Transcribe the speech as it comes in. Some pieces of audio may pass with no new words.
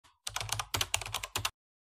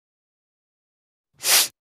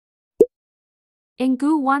In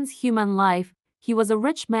Koo Won's human life, he was a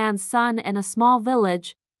rich man's son in a small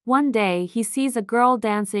village. One day, he sees a girl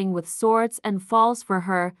dancing with swords and falls for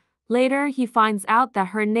her. Later, he finds out that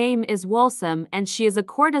her name is Wolsum and she is a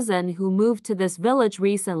courtesan who moved to this village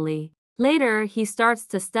recently. Later, he starts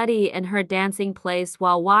to study in her dancing place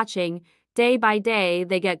while watching. Day by day,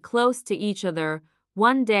 they get close to each other.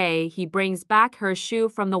 One day, he brings back her shoe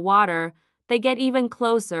from the water. They get even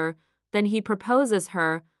closer. Then he proposes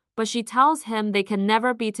her, but she tells him they can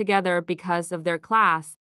never be together because of their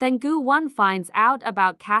class. Then Koo Won finds out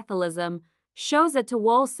about Catholicism, shows it to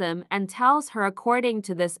Wolsum and tells her according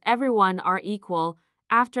to this everyone are equal.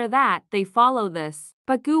 After that, they follow this.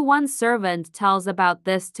 But Koo Won's servant tells about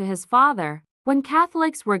this to his father. When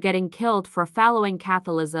Catholics were getting killed for following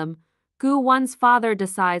Catholicism, Koo Won's father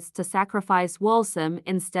decides to sacrifice Wolsum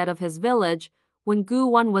instead of his village when Koo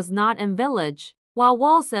Won was not in village. While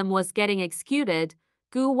Wolsum was getting executed,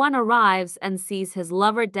 Koo Won arrives and sees his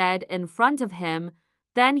lover dead in front of him.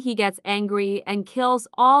 Then he gets angry and kills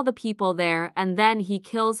all the people there, and then he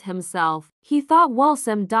kills himself. He thought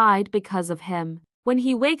Wolsum died because of him. When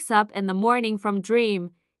he wakes up in the morning from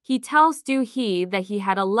dream, he tells Do Hee that he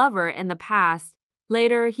had a lover in the past.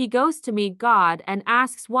 Later, he goes to meet God and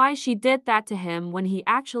asks why she did that to him when he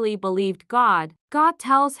actually believed God. God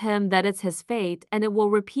tells him that it's his fate and it will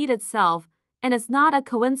repeat itself, and it's not a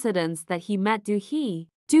coincidence that he met Do Hee.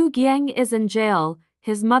 Do Gyeng is in jail.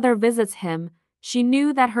 His mother visits him. She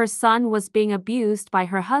knew that her son was being abused by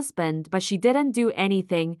her husband, but she didn't do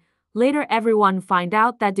anything. Later, everyone find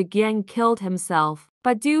out that Do Gyeng killed himself.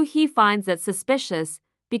 But Do Hee finds it suspicious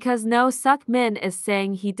because No Suk Min is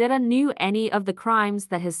saying he didn't knew any of the crimes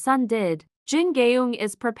that his son did. Jin Geung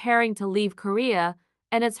is preparing to leave Korea,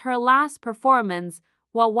 and it's her last performance.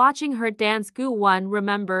 While watching her dance, Koo Won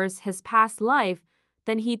remembers his past life.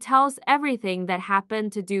 Then he tells everything that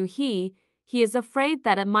happened to Do Hee. He is afraid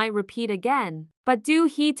that it might repeat again. But Do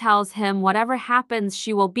Hee tells him whatever happens,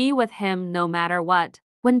 she will be with him no matter what.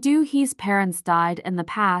 When Do Hee's parents died in the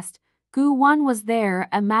past, Koo Won was there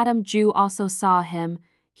and Madame Ju also saw him.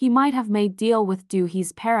 He might have made deal with Do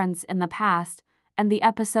Hee's parents in the past, and the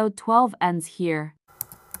episode 12 ends here.